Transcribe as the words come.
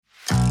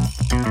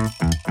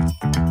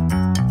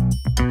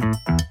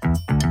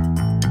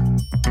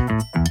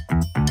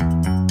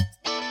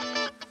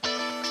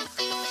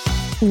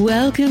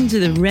Welcome to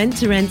the Rent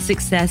to Rent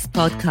Success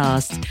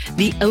Podcast,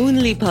 the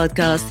only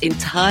podcast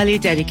entirely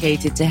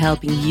dedicated to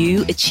helping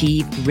you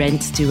achieve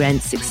rent to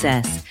rent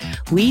success.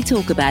 We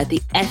talk about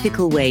the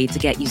ethical way to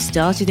get you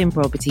started in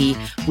property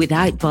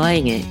without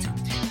buying it.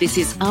 This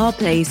is our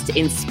place to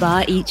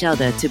inspire each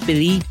other to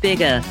believe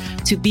bigger,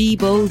 to be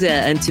bolder,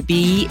 and to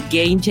be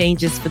game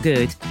changers for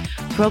good.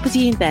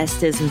 Property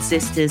investors and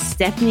sisters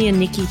Stephanie and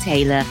Nikki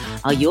Taylor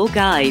are your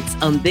guides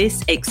on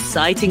this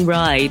exciting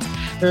ride.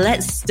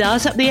 Let's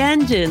start up the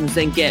engines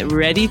and get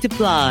ready to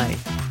fly.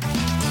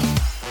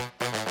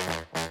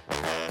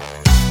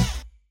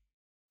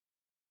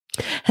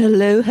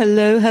 Hello,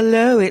 hello,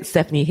 hello. It's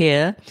Stephanie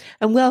here,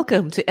 and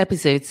welcome to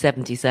episode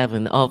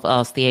 77 of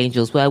Ask the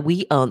Angels, where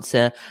we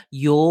answer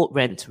your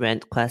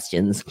rent-to-rent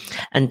questions.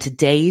 And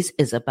today's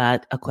is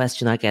about a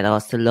question I get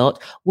asked a lot.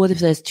 What if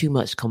there's too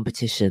much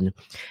competition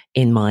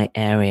in my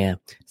area?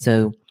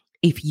 So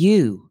if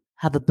you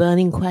have a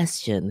burning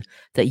question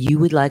that you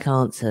would like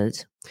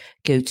answered,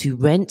 go to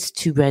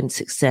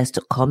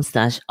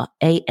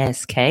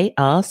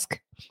renttorentsuccess.com/ask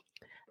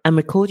and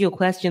record your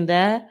question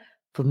there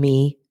for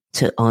me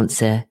to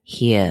answer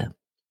here.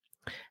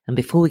 And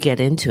before we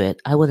get into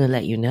it, I want to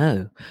let you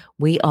know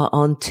we are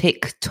on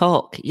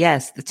TikTok.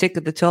 Yes, the tick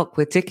of the talk.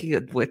 We're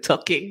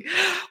talking.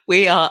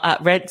 We are at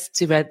Rent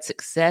to Rent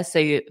Success. So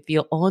if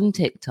you're on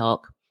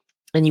TikTok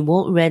and you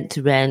want rent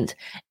to rent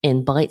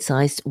in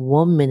bite-sized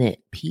 1-minute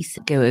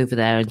pieces, go over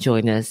there and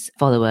join us,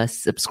 follow us,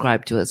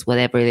 subscribe to us,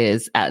 whatever it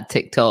is at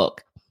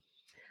TikTok.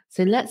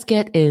 So let's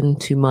get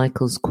into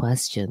Michael's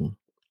question.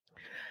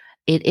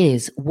 It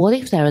is, what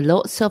if there are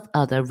lots of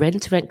other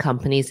rent-to-rent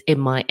companies in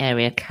my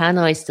area? Can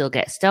I still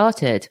get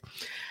started?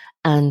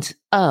 And,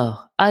 I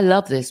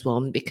love this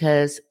one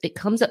because it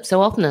comes up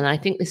so often. And I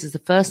think this is the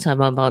first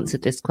time I've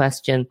answered this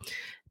question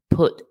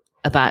put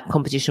about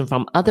competition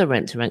from other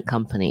rent-to-rent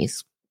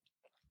companies,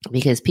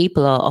 because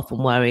people are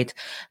often worried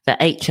the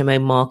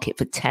HMO market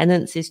for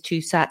tenants is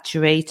too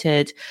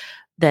saturated.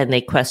 Then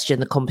they question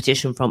the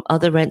competition from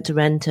other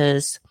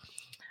rent-to-renters.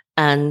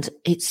 And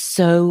it's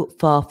so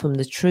far from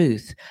the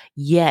truth,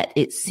 yet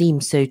it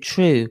seems so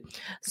true.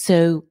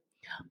 So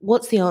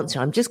what's the answer?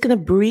 I'm just going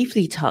to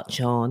briefly touch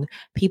on,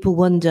 people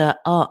wonder,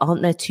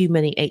 aren't there too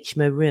many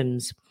HMO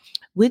rooms?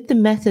 With the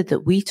method that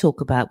we talk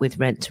about with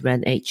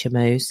rent-to-rent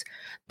HMOs,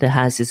 the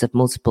houses of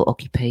multiple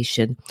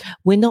occupation,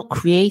 we're not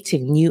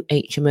creating new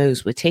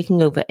HMOs. We're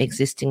taking over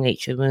existing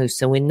HMOs.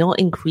 So we're not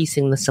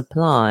increasing the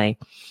supply.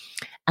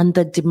 And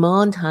the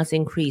demand has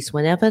increased.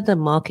 Whenever the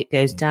market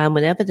goes down,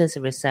 whenever there's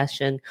a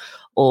recession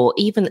or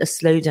even a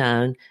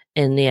slowdown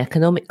in the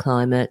economic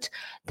climate,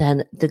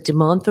 then the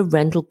demand for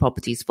rental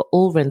properties, for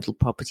all rental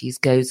properties,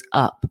 goes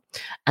up.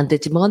 And the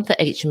demand for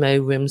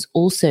HMO rooms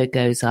also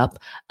goes up.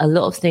 A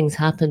lot of things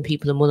happen.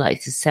 People are more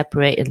likely to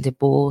separate and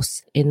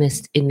divorce in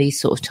these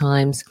sort of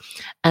times.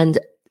 And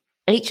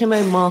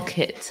HMO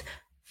market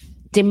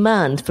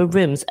demand for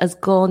rooms has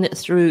gone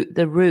through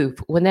the roof.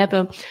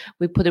 Whenever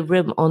we put a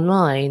room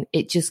online,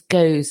 it just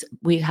goes,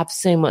 we have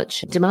so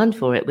much demand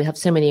for it. We have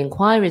so many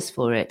inquiries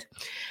for it.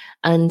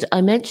 And I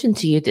mentioned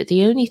to you that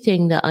the only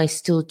thing that I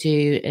still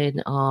do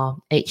in our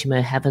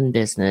HMO Heaven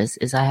business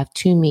is I have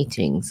 2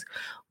 meetings.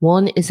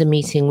 One is a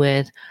meeting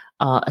with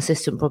our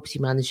assistant property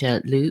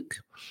manager, Luke.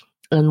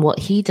 And what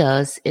he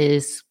does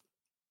is,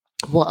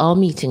 what our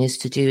meeting is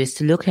to do is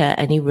to look at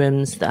any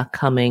rooms that are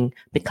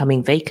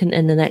becoming vacant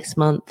in the next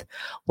month.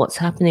 What's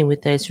happening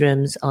with those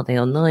rooms? Are they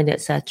online,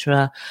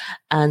 etc.?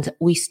 And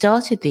we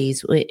started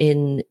these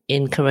in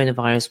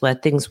coronavirus, where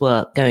things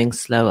were going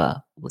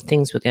slower.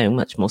 Things were going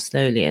much more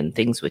slowly and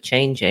things were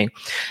changing.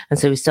 And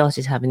so we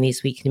started having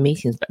these weekly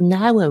meetings. But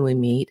now when we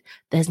meet,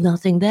 there's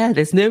nothing there.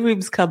 There's no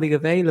rooms coming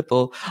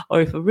available.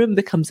 Or if a room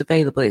becomes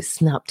available, it's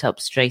snapped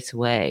up straight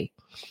away.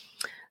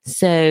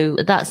 So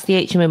that's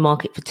the HMO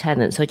market for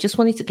tenants. So I just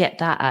wanted to get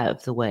that out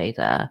of the way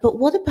there. But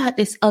what about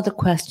this other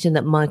question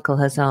that Michael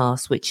has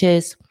asked, which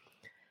is,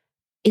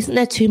 isn't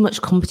there too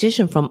much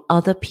competition from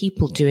other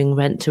people doing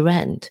rent to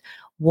rent?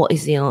 What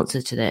is the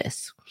answer to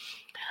this?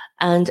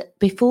 And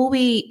before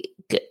I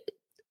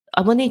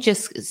want to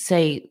just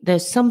say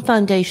there's some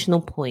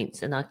foundational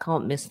points and I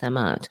can't miss them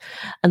out.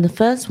 And the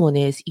first one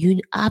is, you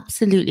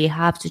absolutely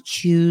have to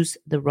choose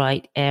the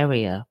right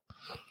area.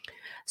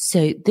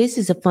 So this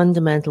is a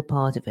fundamental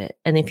part of it.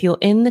 And if you're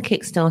in the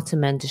Kickstarter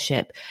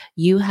mentorship,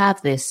 you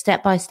have this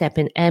step-by-step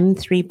in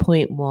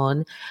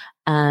M3.1.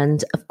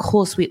 And of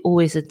course, we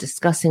always are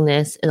discussing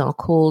this in our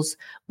calls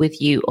with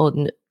you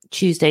on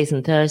Tuesdays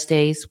and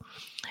Thursdays.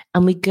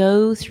 And we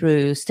go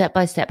through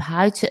step-by-step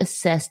how to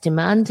assess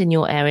demand in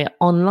your area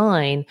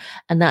online.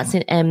 And that's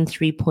in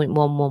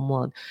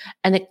M3.111.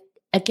 And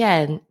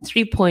again,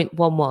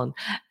 3.11.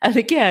 And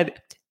again,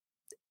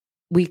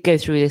 we go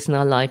through this in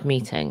our live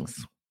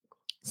meetings.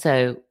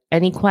 So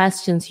any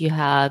questions you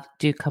have,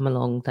 do come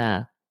along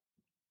there.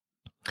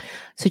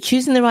 So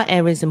choosing the right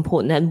area is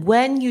important. And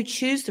when you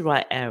choose the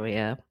right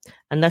area,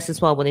 and this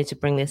is why I wanted to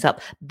bring this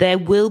up, there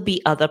will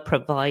be other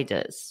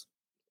providers.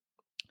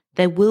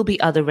 There will be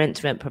other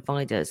rent-to-rent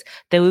providers.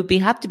 There will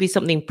have to be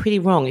something pretty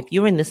wrong if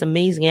you're in this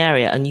amazing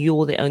area and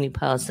you're the only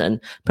person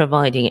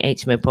providing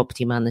HMO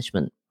property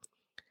management.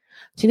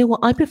 Do you know what?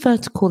 I prefer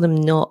not to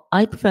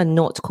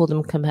call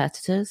them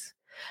competitors,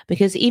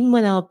 because even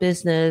when our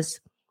business,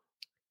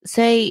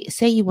 say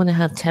you want to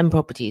have 10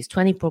 properties,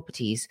 20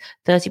 properties,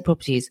 30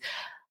 properties,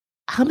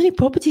 how many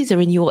properties are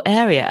in your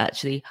area?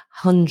 Actually,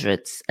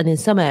 hundreds. And in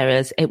some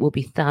areas, it will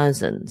be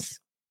thousands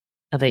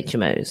of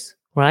HMOs,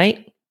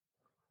 right?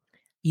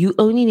 You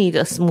only need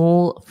a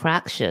small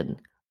fraction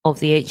of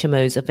the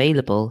HMOs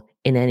available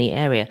in any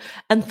area.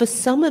 And for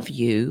some of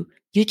you,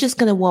 you're just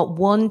going to want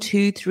 1,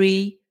 2,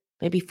 3,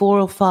 maybe 4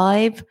 or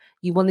 5.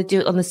 You want to do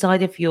it on the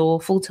side of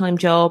your full-time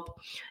job.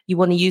 You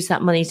want to use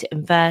that money to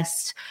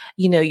invest.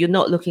 You're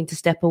not looking to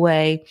step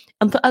away.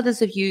 And for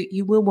others of you,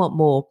 you will want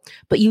more.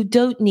 But you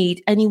don't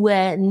need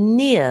anywhere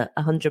near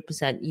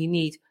 100%. You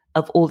need,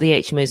 of all the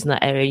HMOs in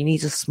that area, you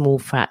need a small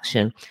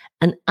fraction.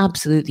 And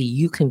absolutely,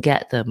 you can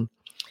get them.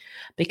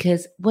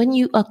 Because when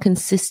you are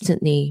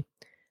consistently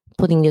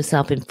putting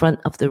yourself in front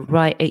of the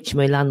right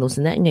HMO landlords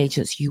and letting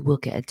agents, you will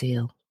get a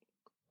deal.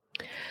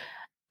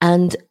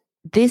 And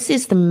this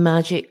is the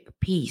magic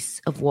piece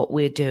of what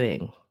we're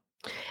doing,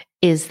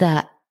 is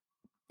that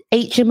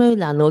HMO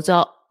landlords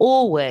are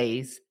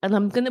always, and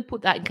I'm going to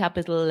put that in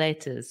capital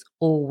letters,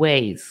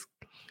 always.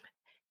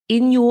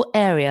 In your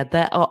area,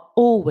 there are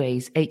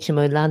always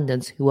HMO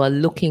landlords who are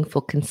looking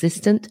for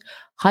consistent,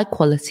 high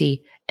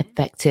quality,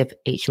 effective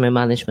HMO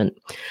management.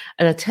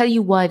 And I'll tell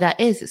you why that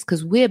is. It's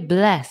because we're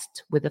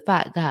blessed with the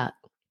fact that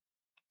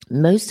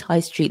most high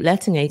street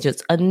letting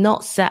agents are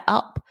not set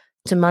up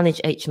to manage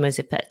HMOs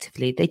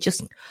effectively. They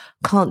just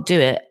can't do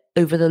it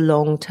over the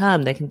long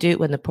term. They can do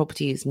it when the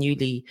property is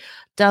newly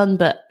done,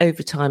 but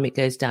over time it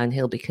goes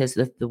downhill because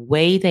the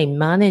way they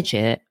manage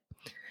it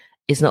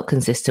is not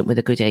consistent with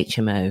a good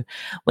HMO.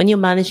 When you're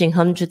managing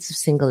hundreds of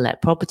single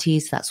let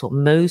properties, that's what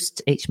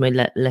most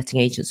HMO letting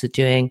agents are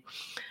doing.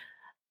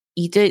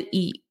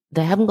 They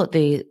haven't got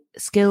the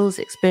skills,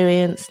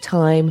 experience,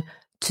 time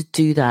to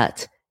do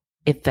that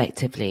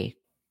effectively.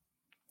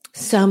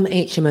 Some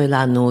HMO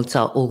landlords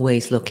are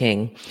always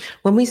looking.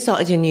 When we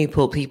started in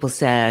Newport, people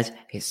said,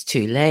 it's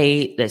too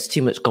late, there's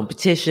too much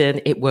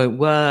competition, it won't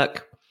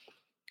work.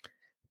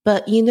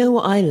 But you know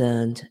what I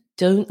learned?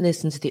 Don't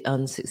listen to the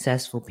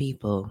unsuccessful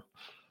people.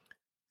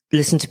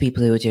 Listen to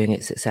people who are doing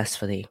it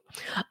successfully.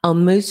 Our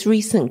most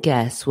recent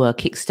guests were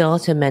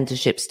Kickstarter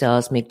mentorship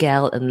stars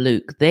Miguel and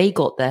Luke. They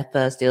got their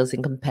first deals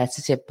in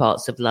competitive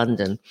parts of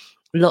London.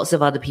 Lots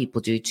of other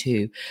people do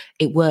too.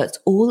 It works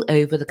all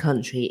over the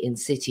country in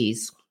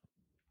cities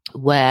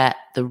where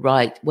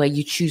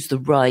you choose the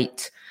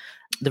right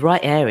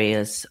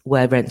areas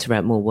where rent to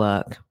rent will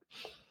work.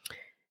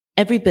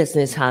 Every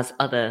business has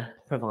other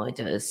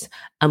providers.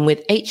 And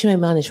with HMO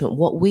management,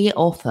 what we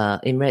offer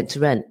in rent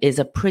to rent is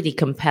a pretty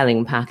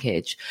compelling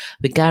package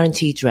with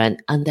guaranteed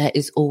rent, and there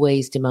is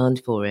always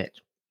demand for it.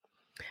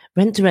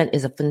 Rent to rent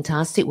is a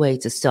fantastic way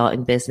to start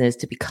in business,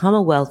 to become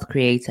a wealth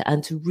creator,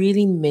 and to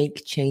really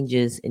make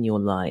changes in your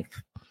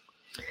life.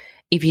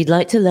 If you'd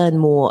like to learn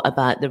more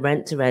about the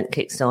Rent to Rent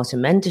Kickstarter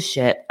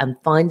mentorship and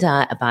find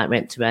out about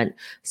Rent to Rent,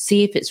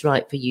 see if it's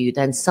right for you,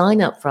 then sign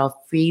up for our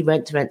free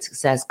Rent to Rent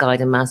Success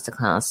Guide and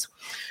Masterclass.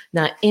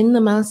 Now, in the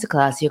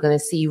Masterclass, you're going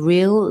to see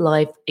real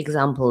life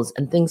examples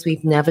and things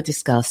we've never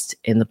discussed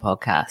in the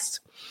podcast.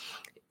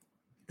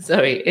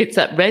 Sorry, it's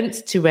at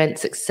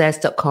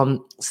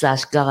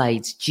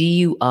renttorentsuccess.com/guide,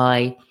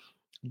 GUIDE.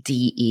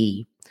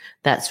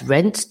 That's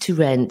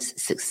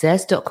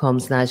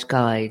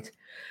renttorentsuccess.com/guide.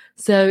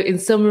 So in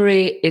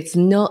summary, it's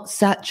not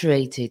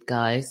saturated,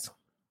 guys.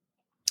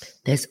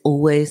 There's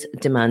always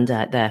demand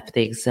out there for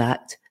the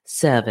exact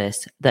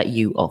service that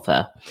you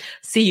offer.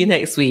 See you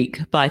next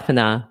week. Bye for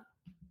now.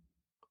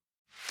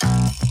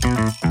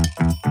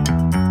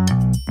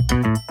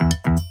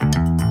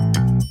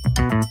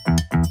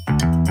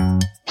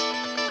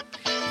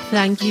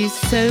 Thank you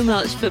so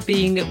much for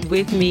being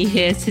with me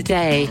here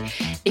today.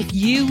 If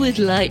you would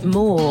like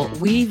more,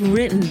 we've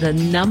written the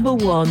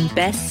 #1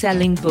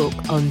 best-selling book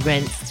on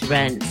rents to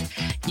rent.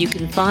 You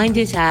can find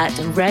it at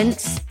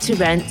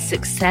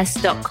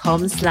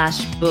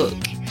renttorentsuccess.com/book.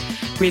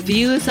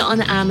 Reviewers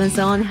on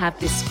Amazon have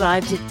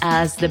described it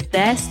as the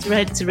best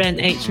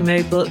rent-to-rent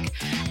HMO book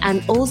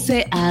and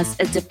also as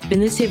a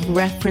definitive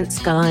reference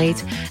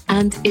guide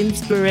and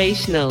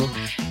inspirational.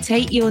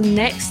 Take your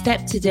next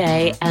step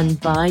today and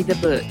buy the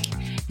book.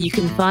 You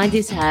can find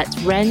it at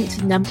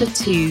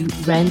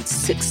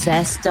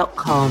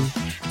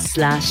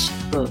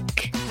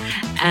rentsuccess.com/book.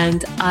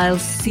 And I'll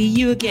see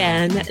you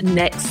again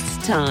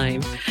next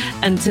time.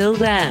 Until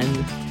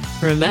then,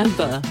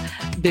 remember,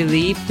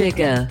 believe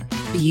bigger,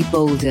 be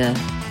bolder,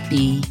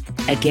 be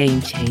a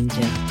game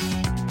changer.